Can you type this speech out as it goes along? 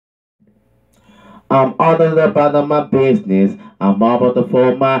I'm all about my business. I'm all about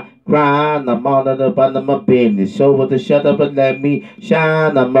for my grind. I'm all about my business. Show what to shut up and let me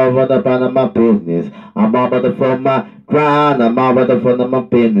shine. I'm all about my business. I'm all about for my grind. I'm all about for my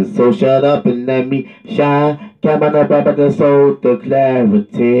business. So shut up and let me shine. Come on up about the soul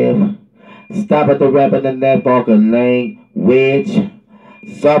declarative. Stop at the rapping and that vulgar language.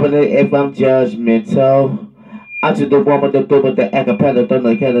 Solving it if I'm judgmental. I just don't want to do with the acapella, don't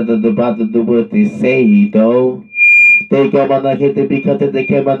know about to do what they say though. They go on the hit it because they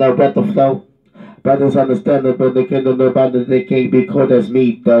came on the red the flow. Brothers understand it, but they can't know about it, they can't be called as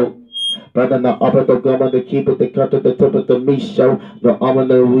me though. Brother, no upper the gum on the keep it, the cut to the tip of the meat show. No arm in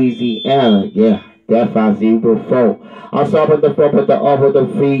Louisiana, yeah, that 504. I'm solving the front with the over the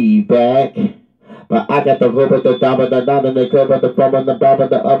feedback. But I got the rub with the down with the down and the club with the front and the bar with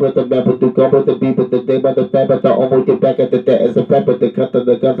the up with the map with the gum with the beat with the day with the fat with the almost the back at the dead as a fat with the cut and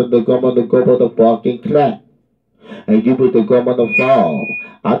the gun and the gum on the go with the fucking clap. And you put the gum on the fall.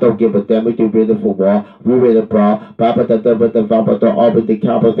 I don't give a damn if you're ready for war. We ready brawl. Papa the double the vibe with the R with the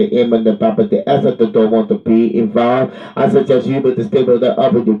cop with the M and the pop with the S that don't want to be involved. I suggest you with the stay with the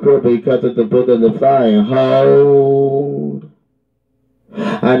up with the crew because of the building the flying hold.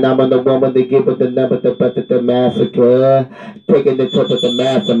 And I'm on the one with the give with the number the butt of the massacre. Taking the tip of the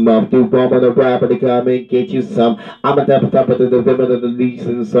massive muff. Do one with the rapper to come and get you some. I'm a top of the women of the leaves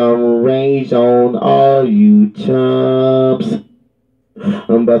and some range on all you chumps.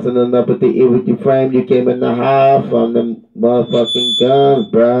 I'm busting it up with the ear with your frame. You came in the house from the motherfucking guns,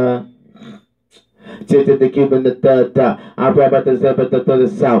 bruh. Just the cube in the third top. I rap at the zip at the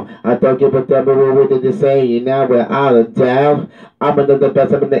south. I don't give a damn what we did say. You now we're out of doubt. I'm another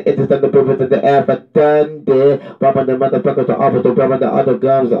best. I'm in the interest of the purpose of the air for thunder. Rapping the motherfuckers to offer the rubber. The other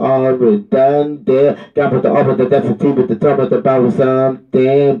guns are redundant. Got with the offer the density with the top of the power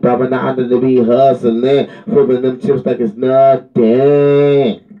something. Bobbing the under to be hustling. Flipping them chips like it's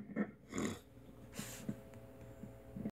nothing.